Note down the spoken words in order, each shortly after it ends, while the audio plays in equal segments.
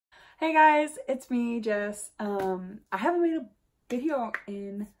Hey guys, it's me, Jess. I haven't made a video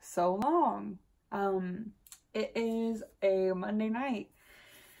in so long. It is a Monday night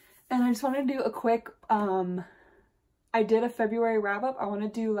and I just want to do a quick, I did a February wrap up. I want to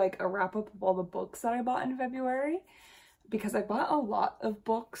do like a wrap up of all the books that I bought in February because I bought a lot of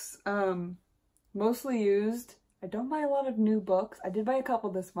books, mostly used. I don't buy a lot of new books. I did buy a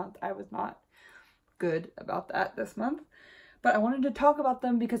couple this month. I was not good about that this month. But I wanted to talk about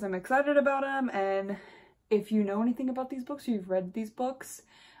them because I'm excited about them, and if you know anything about these books or you've read these books,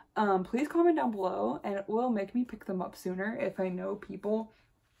 please comment down below and it will make me pick them up sooner if I know people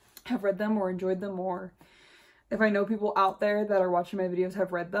have read them or enjoyed them, or if I know people out there that are watching my videos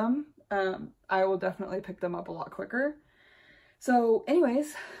have read them. I will definitely pick them up a lot quicker. So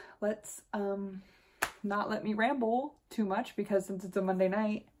anyways, let's not let me ramble too much because since it's a Monday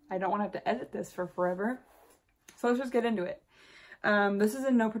night, I don't want to have to edit this for forever. So let's just get into it. This is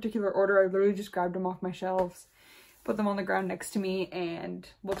in no particular order. I literally just grabbed them off my shelves, put them on the ground next to me, and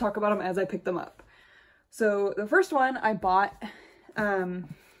we'll talk about them as I pick them up. So the first one I bought, I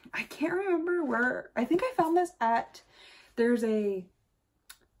can't remember where, I think I found this at, there's a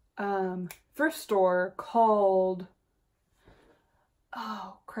thrift store called,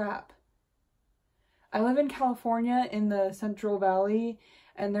 oh crap. I live in California in the Central Valley,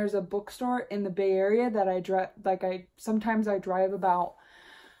 and there's a bookstore in the Bay Area that I drive, sometimes I drive about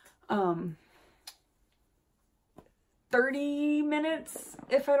 30 minutes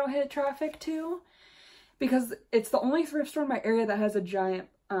if I don't hit traffic to, because it's the only thrift store in my area that has a giant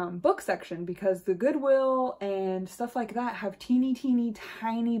book section, because the Goodwill and stuff like that have teeny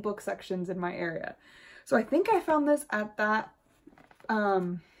tiny book sections in my area. So I think I found this at that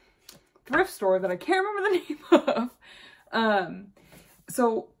thrift store that I can't remember the name of.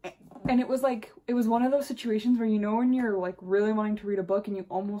 So, and it was one of those situations where, you know, when you're like really wanting to read a book and you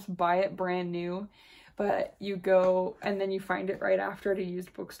almost buy it brand new, but you go and then you find it right after at a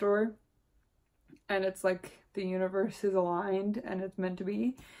used bookstore and it's like the universe is aligned and it's meant to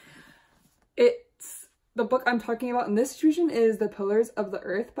be. It's the book I'm talking about in this situation is The Pillars of the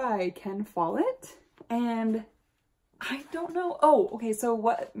Earth by Ken Follett. And I don't know. Oh, okay. So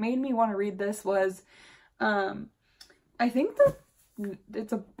what made me want to read this was, I think that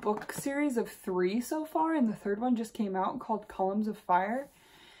it's a book series of 3 so far, and the third one just came out called Columns of Fire.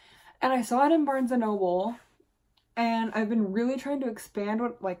 And I saw it in Barnes & Noble, and I've been really trying to expand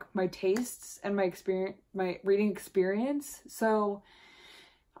what, like, my tastes and my reading experience. So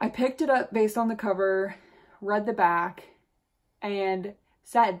I picked it up based on the cover, read the back, and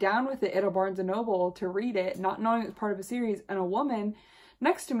sat down with it at a Barnes & Noble to read it, not knowing it was part of a series, and a woman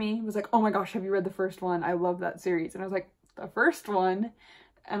next to me was like, "Oh my gosh, have you read the first one? I love that series." And I was like, "The first one?"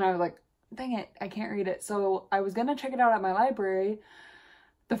 And I was like, dang it, I can't read it. So I was gonna check it out at my library,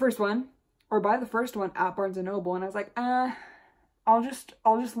 the first one, or buy the first one at Barnes & Noble, and I was like, I'll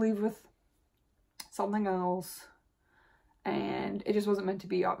just leave with something else. And it just wasn't meant to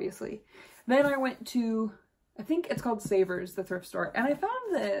be, obviously. Then I went to, I think it's called Savers, the thrift store, and I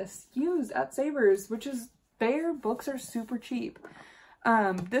found this used at Savers, which is, their books are super cheap.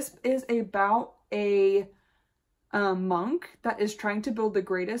 This is about a monk that is trying to build the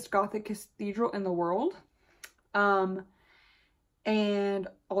greatest Gothic cathedral in the world, and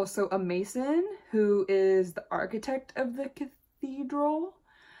also a mason who is the architect of the cathedral,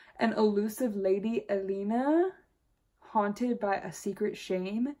 an elusive lady Elena haunted by a secret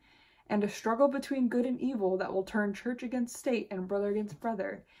shame, and a struggle between good and evil that will turn church against state and brother against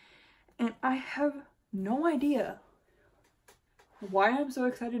brother. And I have no idea why I'm so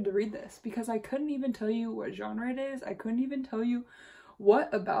excited to read this, because I couldn't even tell you what genre it is. I couldn't even tell you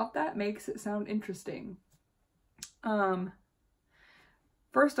what about that makes it sound interesting.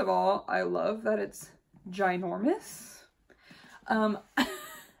 First of all, I love that it's ginormous.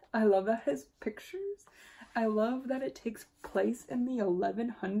 I love that it has pictures. I love that it takes place in the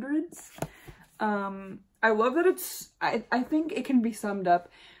 1100s. I love that it's, I think it can be summed up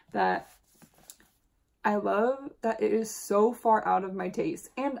that I love that it is so far out of my taste.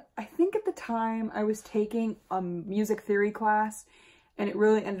 And I think at the time I was taking a music theory class, and it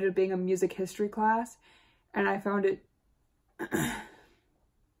really ended up being a music history class, and I found it,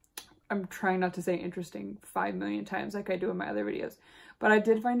 I'm trying not to say interesting 5 million times like I do in my other videos, but I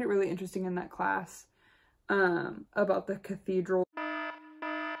did find it really interesting in that class, about the cathedral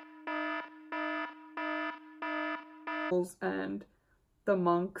and the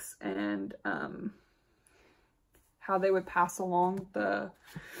monks, and how they would pass along the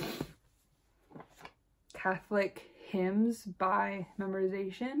Catholic hymns by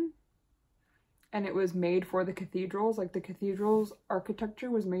memorization. and it was made for the cathedrals. Like, the cathedral's architecture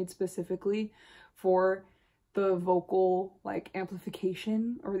was made specifically for the vocal, like,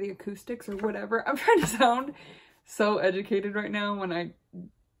 amplification or the acoustics or whatever. I'm trying to sound so educated right now when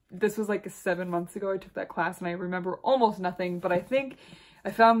this was like 7 months ago I took that class, and I remember almost nothing, but I think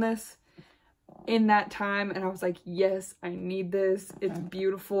I found this in that time and I was like, yes, I need this. It's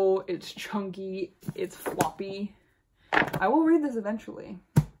beautiful, it's chunky, it's floppy. I will read this eventually,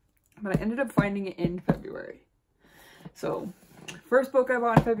 but I ended up finding it in February. So, first book I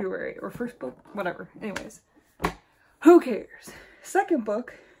bought in February, or first book, whatever. Anyways, who cares? Second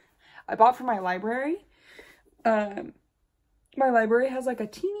book I bought from my library. My library has like a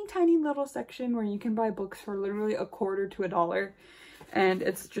teeny tiny little section where you can buy books for literally $0.25 to $1. And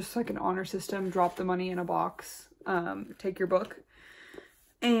it's just like an honor system. Drop the money in a box, take your book.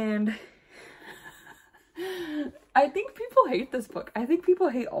 And I think people hate this book. I think people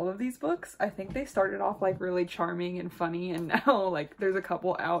hate all of these books. I think they started off like really charming and funny, and now like there's a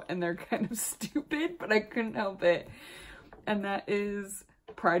couple out and they're kind of stupid, but I couldn't help it. And that is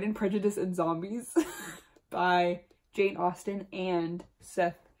Pride and Prejudice and Zombies by Jane Austen and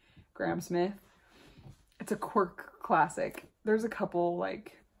Seth Grahame-Smith. It's a quirk classic. There's a couple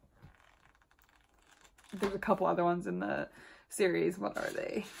other ones in the series. What are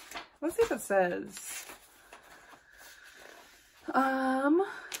they? Let's see if it says.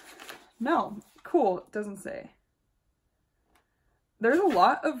 No. Cool. It doesn't say. There's a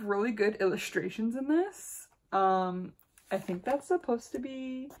lot of really good illustrations in this. I think that's supposed to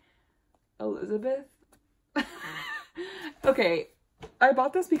be Elizabeth. Okay, I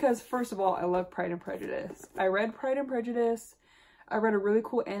bought this because, first of all, I love Pride and Prejudice. I read Pride and Prejudice. I read a really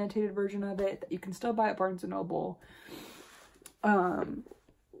cool annotated version of it that you can still buy at Barnes & Noble.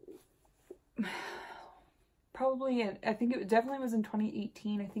 Probably, I think it definitely was in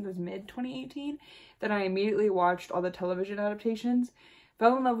 2018. I think it was mid-2018 that I immediately watched all the television adaptations.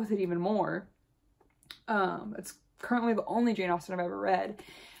 Fell in love with it even more. It's currently the only Jane Austen I've ever read.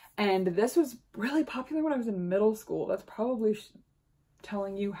 And this was really popular when I was in middle school. That's probably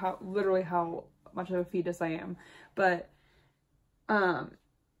telling you literally how much of a fetus I am. But and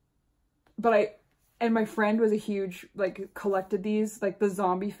my friend was a huge, like, collected these. Like, the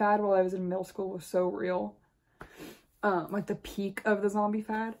zombie fad while I was in middle school was so real. Like, the peak of the zombie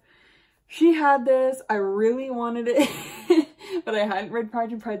fad. She had this. I really wanted it. But I hadn't read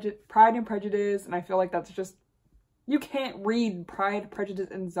Pride and Prejudice. And I feel like that's just, you can't read Pride, Prejudice,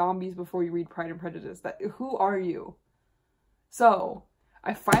 and Zombies before you read Pride and Prejudice. Who are you? So,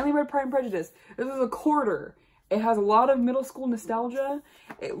 I finally read Pride and Prejudice. This is $0.25. It has a lot of middle school nostalgia.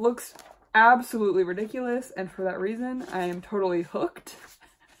 It looks absolutely ridiculous, and for that reason, I am totally hooked.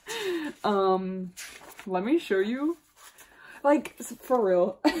 Let me show you. Like, for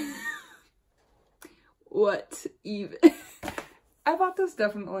real. What even? I bought this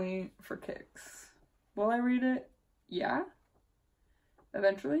definitely for kicks. Will I read it? Yeah.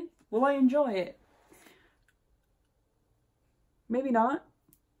 Eventually. Will I enjoy it? Maybe not.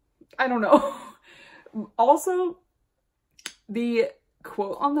 I don't know. Also, the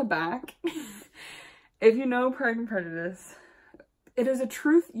quote on the back, if you know Pride and Prejudice, it is a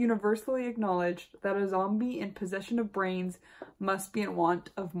truth universally acknowledged that a zombie in possession of brains must be in want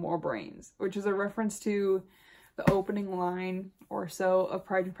of more brains, which is a reference to the opening line or so of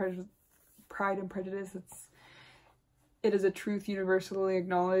Pride and Prejudice. It is a truth universally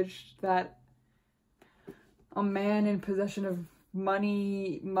acknowledged that a man in possession of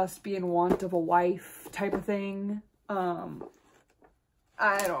money must be in want of a wife, type of thing.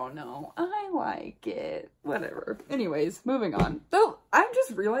 I don't know. I like it. Whatever. Anyways, moving on. So, I'm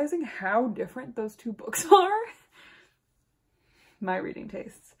just realizing how different those two books are. My reading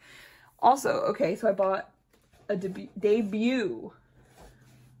tastes. Also, okay, so I bought a debut.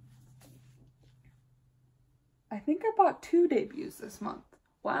 I think I bought 2 debuts this month.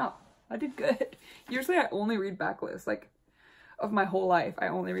 Wow, I did good. Usually I only read backlists. Like, of my whole life, I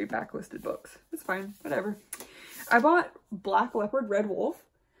only read backlisted books. It's fine, whatever. I bought Black Leopard, Red Wolf,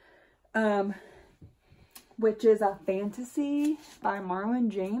 which is a fantasy by Marlon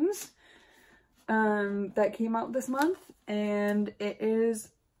James, that came out this month, and it is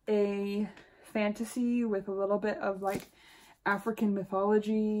a fantasy with a little bit of, like, African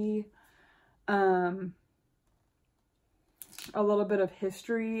mythology, a little bit of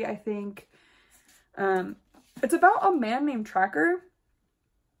history, I think. It's about a man named Tracker.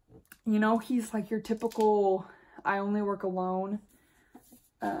 You know, he's like your typical I only work alone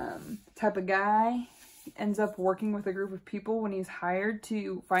type of guy. Ends up working with a group of people when he's hired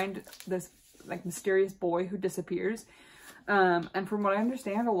to find this, like, mysterious boy who disappears. And from what I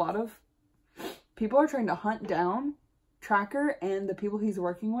understand, a lot of people are trying to hunt down Tracker and the people he's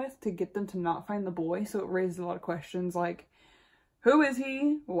working with to get them to not find the boy. So it raises a lot of questions like, who is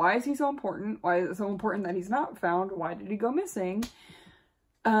he? Why is he so important? Why is it so important that he's not found? Why did he go missing?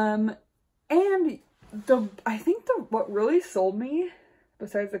 And I think what really sold me,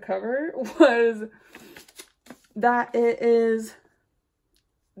 besides the cover, was that it is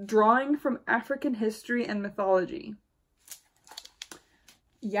drawing from African history and mythology.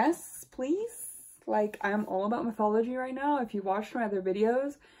 Yes, please. Like, I'm all about mythology right now. If you watched my other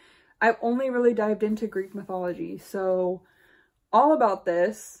videos, I've only really dived into Greek mythology. So, all about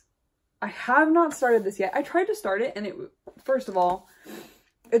this. I have not started this yet. I tried to start it, and first of all,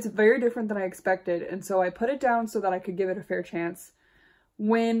 it's very different than I expected. And so I put it down so that I could give it a fair chance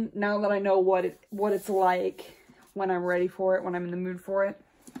now that I know what it's like, when I'm ready for it, when I'm in the mood for it.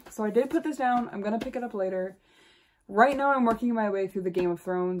 So I did put this down. I'm going to pick it up later. Right now I'm working my way through the Game of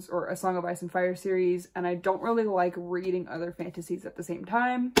Thrones or A Song of Ice and Fire series, and I don't really like reading other fantasies at the same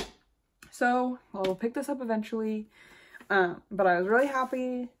time. So I'll pick this up eventually. But I was really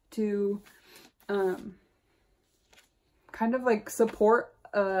happy to kind of like support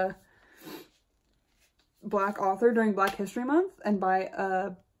a Black author during Black History Month and buy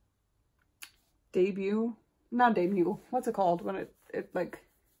a what's it called when it like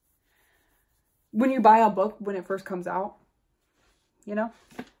when you buy a book when it first comes out, you know?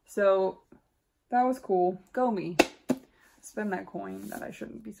 So that was cool. Go me. Spend that coin that I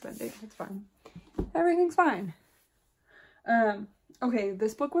shouldn't be spending. It's fine. Everything's fine. Okay,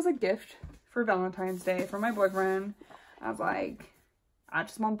 this book was a gift for Valentine's Day from my boyfriend. I was like, I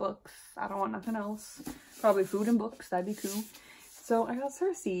just want books. I don't want nothing else. Probably food and books. That'd be cool. So I got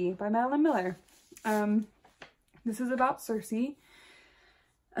Circe by Madeline Miller. This is about Circe.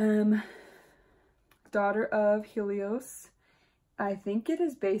 Daughter of Helios. I think it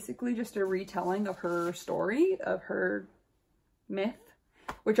is basically just a retelling of her story, of her myth,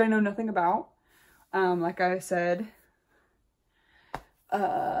 which I know nothing about. Like I said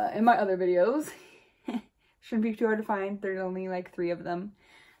in my other videos. Shouldn't be too hard to find. There's only like 3 of them.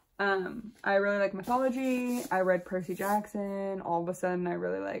 I really like mythology. I read Percy Jackson. All of a sudden I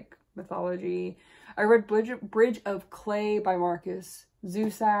really like mythology. I read Bridge of Clay by Marcus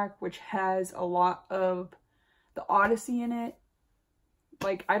Zusak, which has a lot of the Odyssey in it.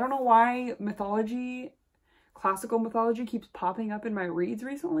 Like, I don't know why classical mythology keeps popping up in my reads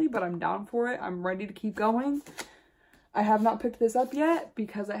recently, but I'm down for it. I'm ready to keep going. I have not picked this up yet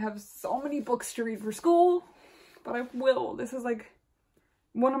because I have so many books to read for school, but I will. This is like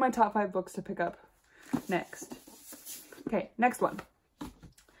one of my top 5 books to pick up next. Okay, next one.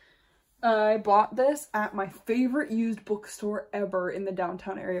 I bought this at my favorite used bookstore ever in the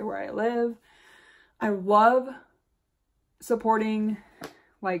downtown area where I live. I love supporting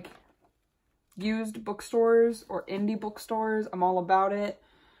like used bookstores or indie bookstores. I'm all about it.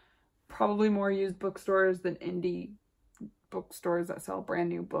 Probably more used bookstores than indie bookstores that sell brand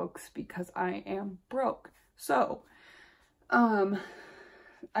new books because I am broke. So, I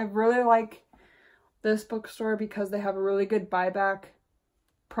really like this bookstore because they have a really good buyback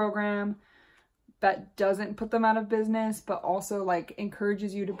program that doesn't put them out of business, but also like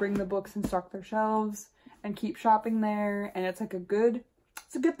encourages you to bring the books and stock their shelves and keep shopping there. And it's like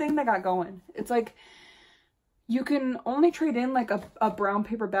it's a good thing they got going. It's like you can only trade in like a brown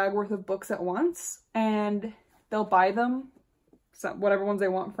paper bag worth of books at once, and they'll buy them, whatever ones they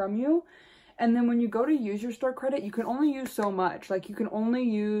want from you. And then when you go to use your store credit, you can only use so much. Like you can only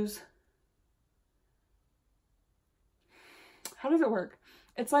use, how does it work?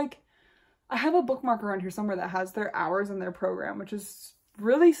 It's like, I have a bookmark around here somewhere that has their hours in their program, which is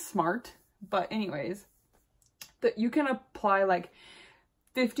really smart. But anyways, that you can apply like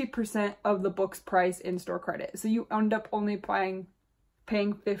 50% of the book's price in store credit. So you end up only paying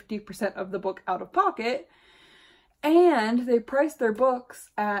 50% of the book out of pocket. And they price their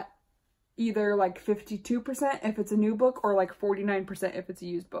books at either like 52% if it's a new book or like 49% if it's a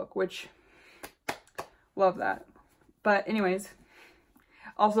used book, which love that. But anyways,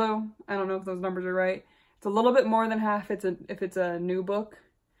 also, I don't know if those numbers are right. It's a little bit more than half if it's a new book.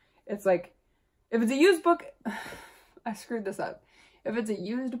 It's like, if it's a used book, I screwed this up. If it's a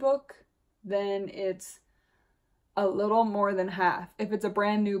used book, then it's a little more than half. If it's a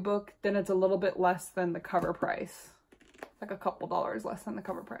brand new book, then it's a little bit less than the cover price. Like a couple dollars less than the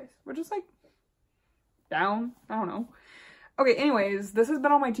cover price, which is like down. I don't know. Okay, anyways, this has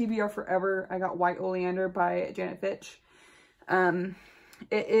been on my TBR forever. I got White Oleander by Janet Fitch.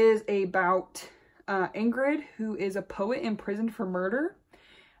 It is about Ingrid, who is a poet imprisoned for murder,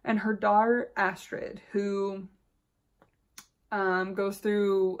 and her daughter Astrid, who goes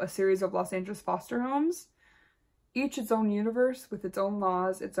through a series of Los Angeles foster homes, each its own universe with its own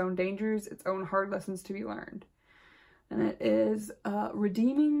laws, its own dangers, its own hard lessons to be learned. And it is a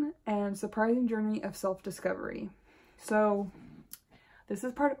redeeming and surprising journey of self-discovery. So this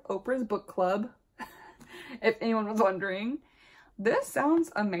is part of Oprah's book club, if anyone was wondering. This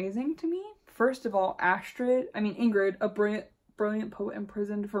sounds amazing to me. First of all, Ingrid, a brilliant poet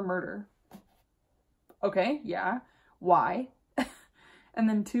imprisoned for murder. Okay, yeah. Why? And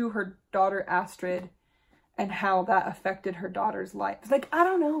then 2, her daughter Astrid, and how that affected her daughter's life. Like, I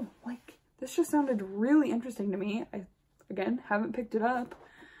don't know. Like, this just sounded really interesting to me. I, again, haven't picked it up.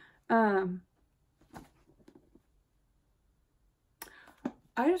 I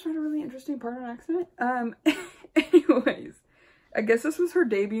just read a really interesting part on accident. Anyways, I guess this was her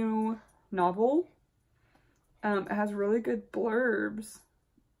debut novel. It has really good blurbs.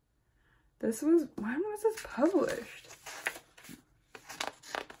 When was this published?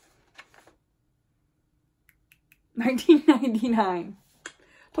 1999.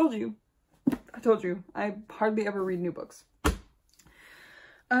 Told you. I told you. I hardly ever read new books.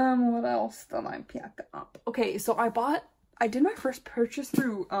 What else did I pick up? Okay, so I did my first purchase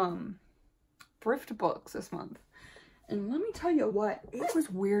through, Thrift Books this month. And let me tell you what, it was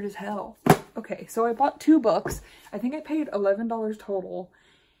weird as hell. Okay, so I bought 2 books. I think I paid $11 total.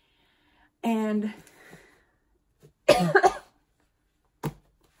 And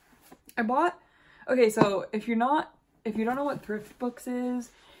okay, so if you don't know what Thrift Books is,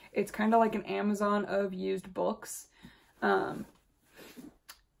 it's kind of like an Amazon of used books. It's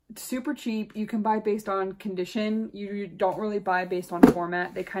super cheap. You can buy based on condition. You don't really buy based on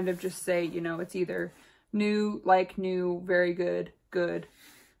format. They kind of just say, you know, it's either new, like new, very good, good,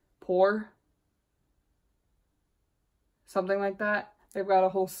 poor, something like that. They've got a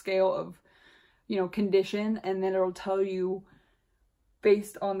whole scale of, you know, condition, and then it'll tell you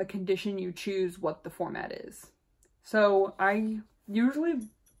based on the condition you choose what the format is. So I usually,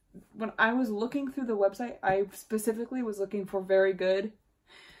 when I was looking through the website, I specifically was looking for very good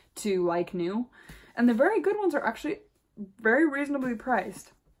to like new, and the very good ones are actually very reasonably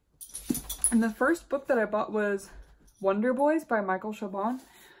priced. And the first book that I bought was Wonder Boys by Michael Chabon,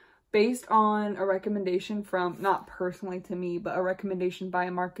 based on a recommendation from, not personally to me, but a recommendation by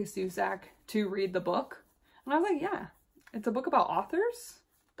Marcus Zusak to read the book. And I was like, yeah, it's a book about authors.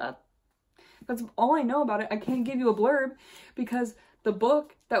 That's all I know about it. I can't give you a blurb because the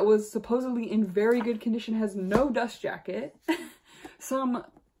book that was supposedly in very good condition has no dust jacket, some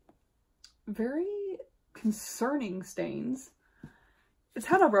very concerning stains. It's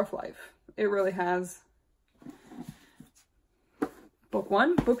had a rough life. It really has. Book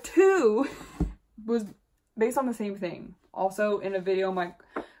 1. Book 2 was based on the same thing. Also in a video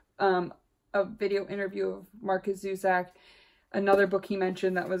interview of Marcus Zusak, another book he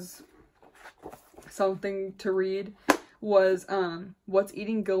mentioned that was something to read was What's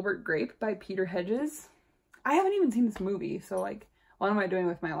Eating Gilbert Grape by Peter Hedges. I haven't even seen this movie, so like, what am I doing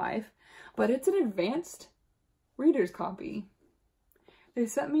with my life? But it's an advanced reader's copy. They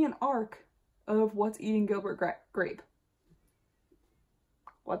sent me an ARC of What's Eating Gilbert Grape.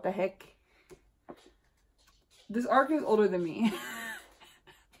 What the heck? This ARC is older than me.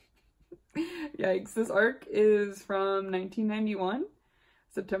 Yikes. This ARC is from 1991.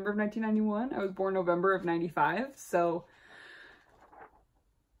 September of 1991. I was born November of 95. So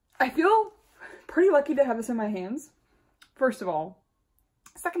I feel pretty lucky to have this in my hands. First of all.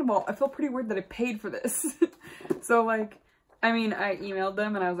 Second of all, I feel pretty weird that I paid for this. So like, I mean, I emailed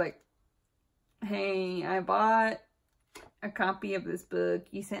them and I was like, hey, I bought a copy of this book.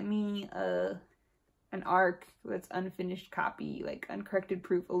 You sent me an ARC that's unfinished copy, like uncorrected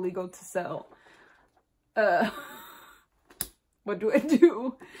proof, illegal to sell. What do I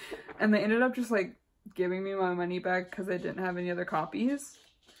do? And they ended up just like giving me my money back because I didn't have any other copies.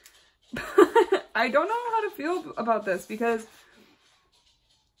 I don't know how to feel about this because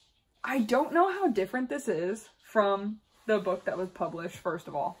I don't know how different this is from the book that was published, first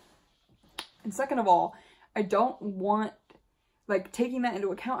of all. And second of all, I don't want, like, taking that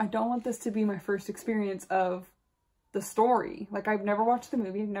into account, I don't want this to be my first experience of the story. Like, I've never watched the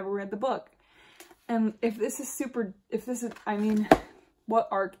movie, I've never read the book. And I mean, what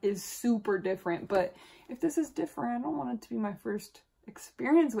ARC is super different, but if this is different, I don't want it to be my first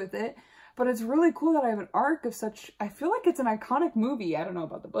experience with it. But it's really cool that I have an ARC of such, I feel like it's an iconic movie. I don't know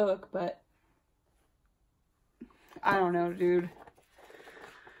about the book, but I don't know, dude.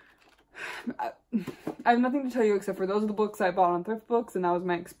 I have nothing to tell you except for those are the books I bought on Thrift Books, and that was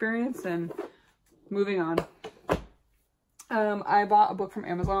my experience, and moving on. I bought a book from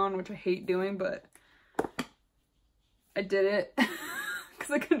Amazon, which I hate doing, but I did it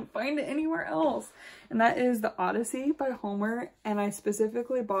because I couldn't find it anywhere else. And that is The Odyssey by Homer. And I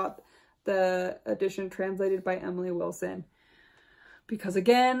specifically bought the edition translated by Emily Wilson because,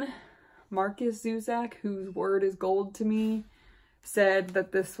 again, Marcus Zusak, whose word is gold to me, said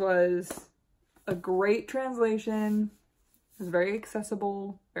that this was a great translation. It was very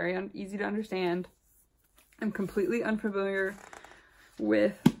accessible, very easy to understand. I'm completely unfamiliar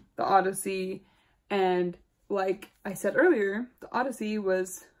with The Odyssey, and like I said earlier, The Odyssey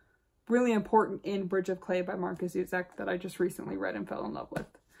was really important in Bridge of Clay by Marcus Zusak that I just recently read and fell in love with.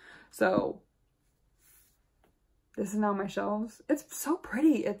 So this is now my shelves. It's so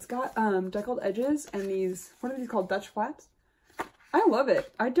pretty. It's got deckled edges and these, what are these called, Dutch flaps? I love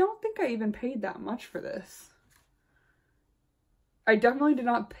it. I don't think I even paid that much for this. I definitely did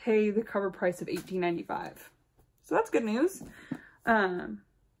not pay the cover price of $18.95. So that's good news. Yeah.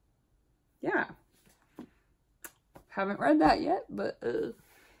 Haven't read that yet, but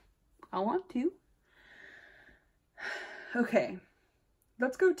I want to. Okay.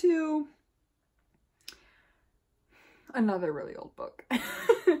 Let's go to another really old book.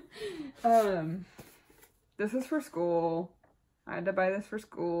 This is for school. I had to buy this for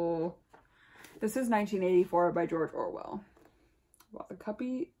school. This is 1984 by George Orwell.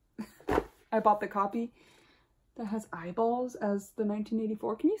 I bought the copy that has eyeballs as the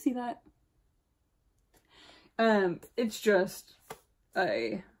 1984. Can you see that? It's just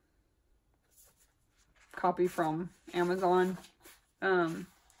a copy from Amazon,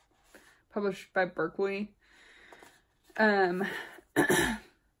 published by Berkeley. I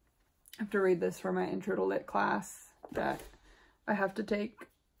have to read this for my intro to lit class that I have to take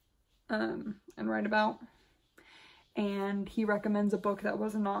and write about. And he recommends a book that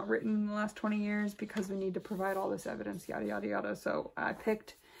was not written in the last 20 years because we need to provide all this evidence, yada yada yada. So I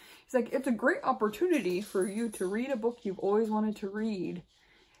picked, he's like, it's a great opportunity for you to read a book you've always wanted to read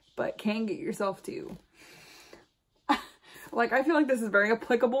but can't get yourself to. Like, I feel like this is very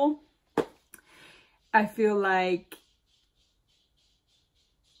applicable. I feel like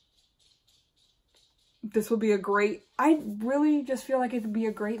this will be a great, I really just feel like it would be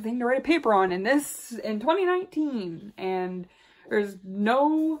a great thing to write a paper on in 2019. And there's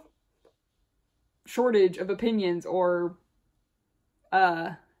no shortage of opinions or,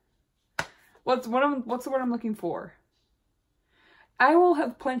 what's the word I'm looking for? I will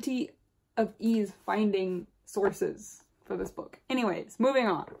have plenty of ease finding sources for this book. Anyways, moving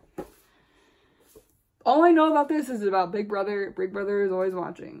on. All I know about this is about Big Brother. Big Brother is always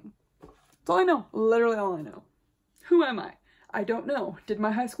watching. That's all I know. Literally all I know. Who am I? I don't know. Did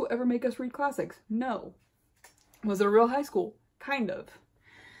my high school ever make us read classics? No. Was it a real high school? Kind of.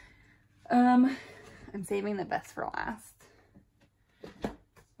 I'm saving the best for last.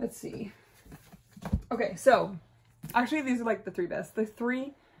 Let's see. Okay, so actually these are like the three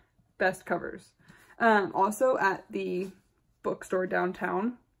best covers. Also at the bookstore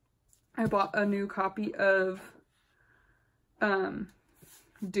downtown, I bought a new copy of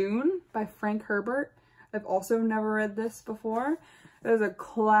Dune by Frank Herbert. I've also never read this before. It is a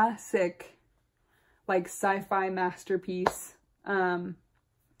classic, like, sci-fi masterpiece that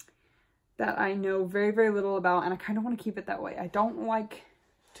I know very, very little about, and I kind of want to keep it that way. I don't like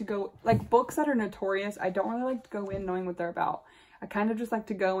to go, like, books that are notorious, I don't really like to go in knowing what they're about. I kind of just like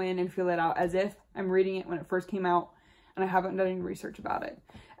to go in and feel it out as if I'm reading it when it first came out and I haven't done any research about it.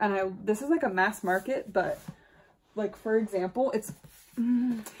 And this is like a mass market, but like, for example, it's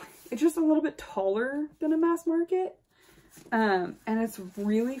just a little bit taller than a mass market. And it's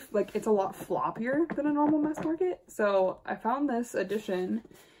really, like, it's a lot floppier than a normal mass market. So I found this edition.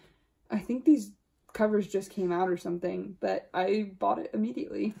 I think these covers just came out or something, but I bought it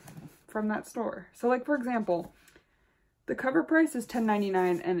immediately from that store. So, like, for example, the cover price is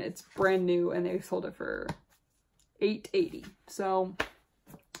 $10.99 and it's brand new and they sold it for $8.80. So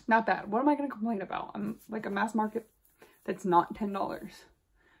not bad. What am I going to complain about? I'm like a mass market that's not $10.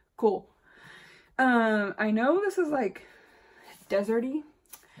 Cool. I know this is like deserty.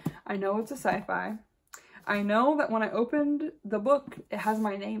 I know it's a sci-fi. I know that when I opened the book, it has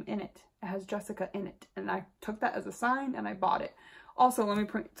my name in it. It has Jessica in it. And I took that as a sign and I bought it. Also, let me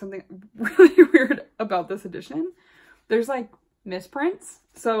point something really weird about this edition. There's like misprints.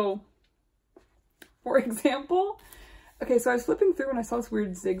 So, for example, okay, so I was flipping through and I saw this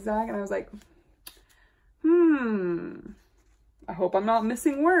weird zigzag and I was like, I hope I'm not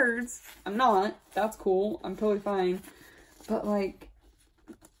missing words. I'm not. That's cool. I'm totally fine. But like,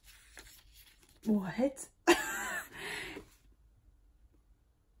 what?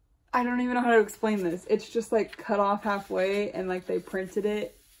 I don't even know how to explain this. It's just like cut off halfway and like they printed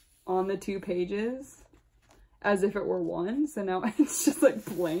it on the 2 pages. as if it were one. So now it's just like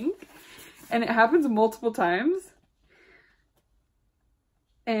blank. And it happens multiple times.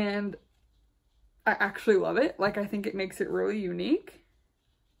 And I actually love it. Like, I think it makes it really unique.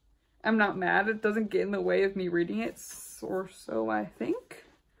 I'm not mad. It doesn't get in the way of me reading it, or so I think.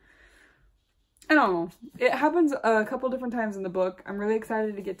 I don't know. It happens a couple different times in the book. I'm really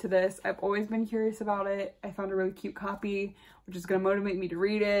excited to get to this. I've always been curious about it. I found a really cute copy, which is going to motivate me to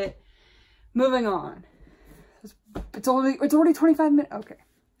read it. Moving on. It's already 25 minutes. Okay.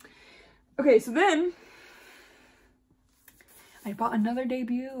 Okay, so then I bought another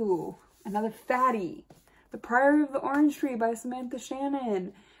debut. Another fatty. The Priory of the Orange Tree by Samantha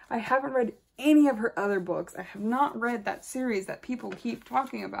Shannon. I haven't read any of her other books. I have not read that series that people keep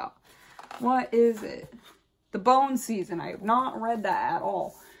talking about. What is it? The Bone Season. I have not read that at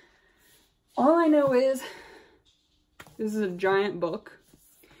all. All I know is this is a giant book.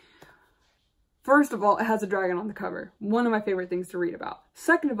 First of all, it has a dragon on the cover. One of my favorite things to read about.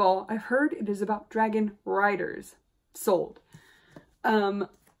 Second of all, I've heard it is about dragon riders. Sold.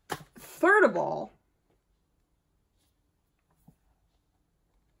 Third of all,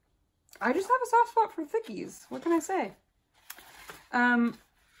 I just have a soft spot for thickies. What can I say?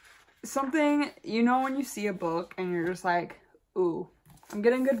 Something, you know, when you see a book and you're just like, ooh, I'm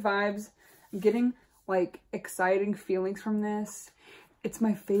getting good vibes. I'm getting, like, exciting feelings from this. It's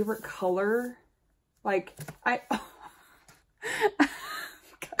my favorite color. Like,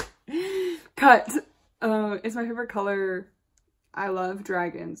 cut. It's my favorite color. I love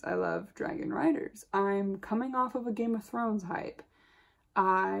dragons. I love dragon riders. I'm coming off of a Game of Thrones hype.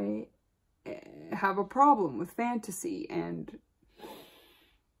 I have a problem with fantasy and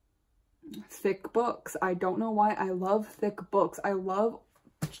thick books. I don't know why I love thick books. I love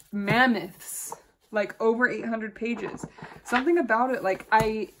mammoths, like over 800 pages. Something about it, like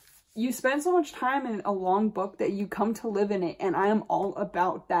you spend so much time in a long book that you come to live in it, and I am all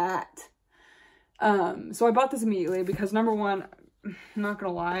about that. So I bought this immediately because, number one, I'm not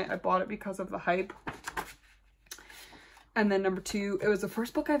gonna lie, I bought it because of the hype. And then number two, it was the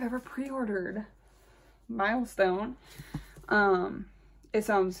first book I've ever pre-ordered. Milestone. It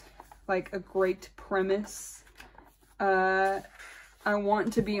sounds like a great premise. I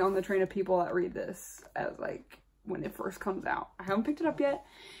want to be on the train of people that read this as, like, when it first comes out. I haven't picked it up yet.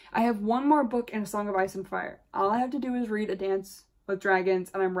 I have one more book and A Song of Ice and Fire. All I have to do is read A Dance with Dragons,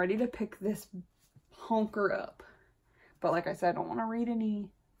 and I'm ready to pick this honker up. But like I said, I don't want to read any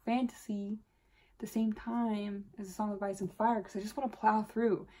fantasy at the same time as A Song of Ice and Fire because I just want to plow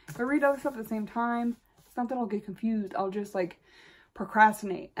through. If I read other stuff at the same time, it's not that I'll get confused. I'll just, like,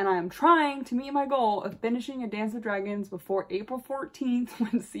 procrastinate. And I am trying to meet my goal of finishing A Dance with Dragons before April 14th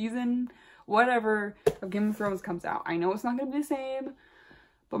when season whatever of Game of Thrones comes out. I know it's not going to be the same,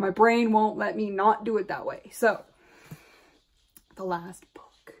 but my brain won't let me not do it that way. So, the last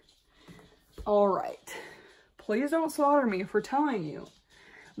book. All right. Please don't slaughter me for telling you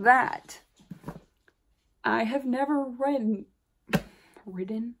that I have never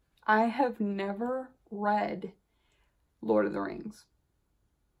I have never read Lord of the Rings.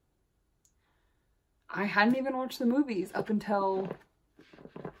 I hadn't even watched the movies up until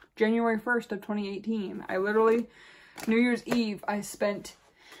January 1st of 2018. I literally, New Year's Eve, I spent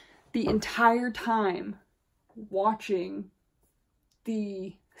the entire time watching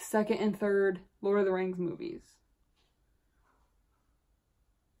the second and third Lord of the Rings movies.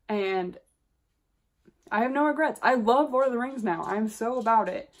 And I have no regrets. I love Lord of the Rings now. I'm so about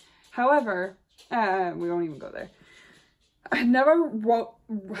it. However, we won't even go there. I've never I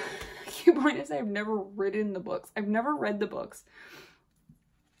keep wanting to say I've never written the books. I've never read the books.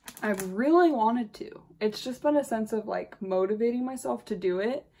 I've really wanted to. It's just been a sense of, like, motivating myself to do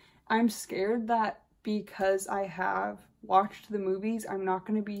it. I'm scared that because I have watched the movies, I'm not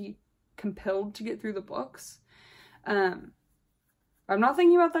going to be compelled to get through the books. I'm not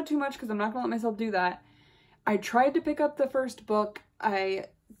thinking about that too much because I'm not going to let myself do that. I tried to pick up the first book. I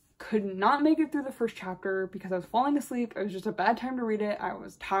could not make it through the first chapter because I was falling asleep. It was just a bad time to read it. I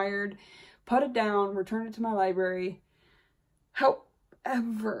was tired. Put it down, returned it to my library.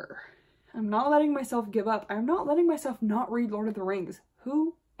 However, I'm not letting myself give up. I'm not letting myself not read Lord of the Rings.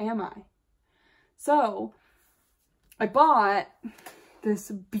 Who am I? So, I bought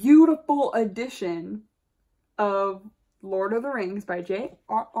this beautiful edition of Lord of the Rings by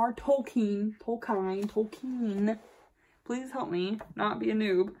J.R.R. Tolkien. Please help me not be a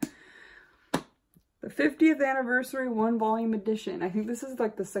noob. The 50th anniversary 1-volume edition. I think this is,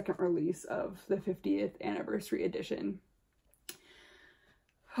 like, the second release of the 50th anniversary edition.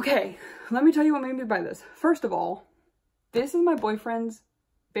 Okay, let me tell you what made me buy this. First of all, this is my boyfriend's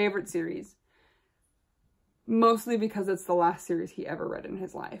favorite series. Mostly because it's the last series he ever read in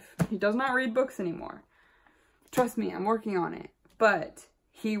his life. He does not read books anymore. Trust me, I'm working on it. But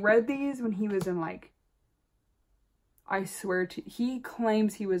he read these when he was in like, I swear to, he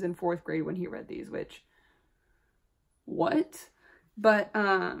claims he was in 4th grade when he read these, which, what? But,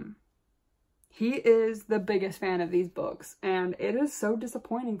 he is the biggest fan of these books, and it is so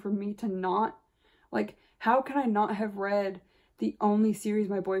disappointing for me to not, like, how can I not have read the only series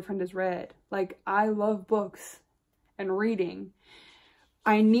my boyfriend has read? Like, I love books and reading.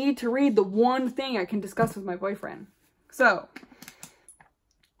 I need to read the one thing I can discuss with my boyfriend. So,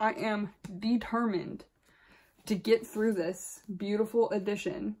 I am determined to get through this beautiful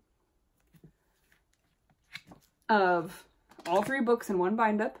edition of all 3 books in one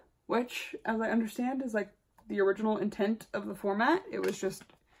bind-up, which, as I understand, is like the original intent of the format. It was just,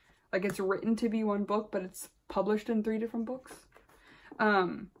 like, it's written to be one book, but it's published in 3 different books.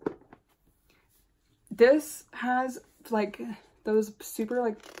 This has, like, those super,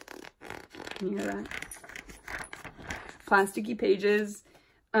 like, can you hear that? Plasticky pages.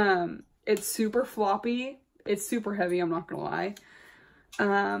 It's super floppy. It's super heavy, I'm not gonna lie.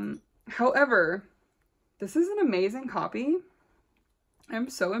 However, this is an amazing copy. I'm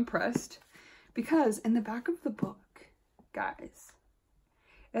so impressed because in the back of the book, guys,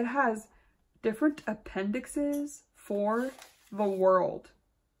 it has different appendixes for the world.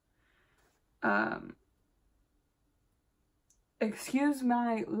 Excuse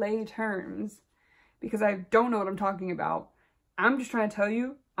my lay terms because I don't know what I'm talking about. I'm just trying to tell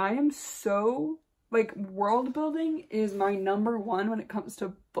you, I am so, like, world building is my #1 when it comes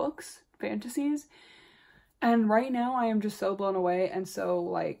to books, fantasies. And right now I am just so blown away and so,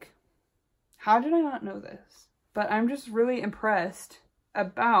 like, how did I not know this? But I'm just really impressed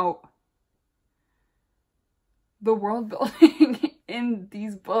about the world building in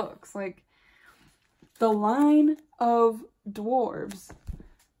these books. Like, the line of dwarves,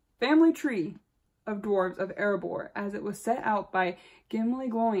 family tree of dwarves of Erebor, as it was set out by Gimli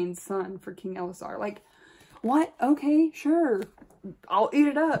Gloin's son for King Elisar. Like, what? Okay, sure. I'll eat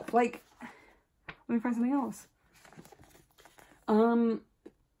it up. Like, let me find something else.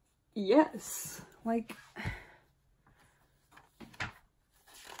 Yes. Like,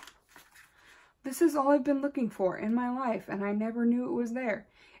 this is all I've been looking for in my life, and I never knew it was there.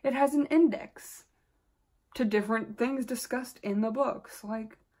 It has an index to different things discussed in the books.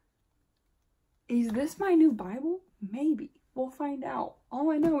 Like, is this my new Bible? Maybe. We'll find out.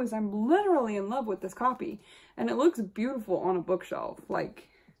 All I know is I'm literally in love with this copy, and it looks beautiful on a bookshelf. Like,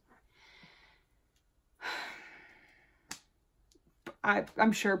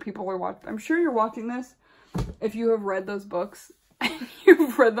 I'm sure people are watching. I'm sure you're watching this if you have read those books and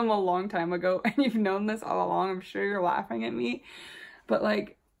you've read them a long time ago and you've known this all along. I'm sure you're laughing at me, but,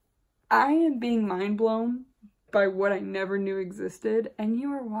 like, I am being mind blown by what I never knew existed, and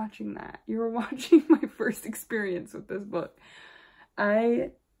you are watching that. You are watching my first experience with this book. As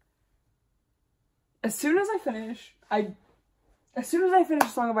soon as I finish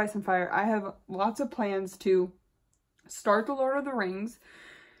Song of Ice and Fire, I have lots of plans to start The Lord of the Rings,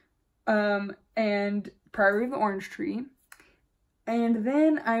 and Priory of the Orange Tree, and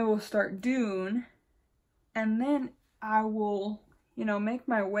then I will start Dune, and then I will, you know, make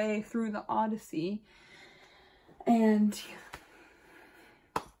my way through the Odyssey, and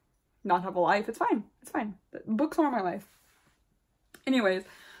not have a life. It's fine. It's fine. Books are my life. Anyways,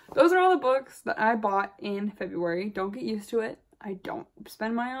 those are all the books that I bought in February. Don't get used to it. I don't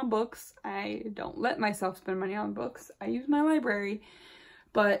spend money on books. I don't let myself spend money on books. I use my library,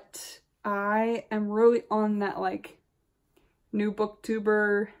 but I am really on that, like, new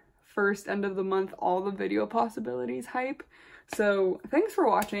booktuber, first end of the month, all the video possibilities hype. So thanks for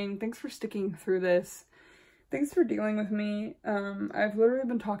watching. Thanks for sticking through this. Thanks for dealing with me. I've literally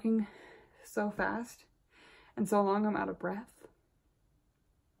been talking so fast and so long I'm out of breath.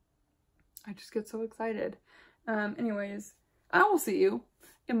 I just get so excited. Anyways, I will see you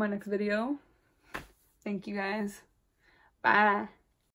in my next video. Thank you guys. Bye.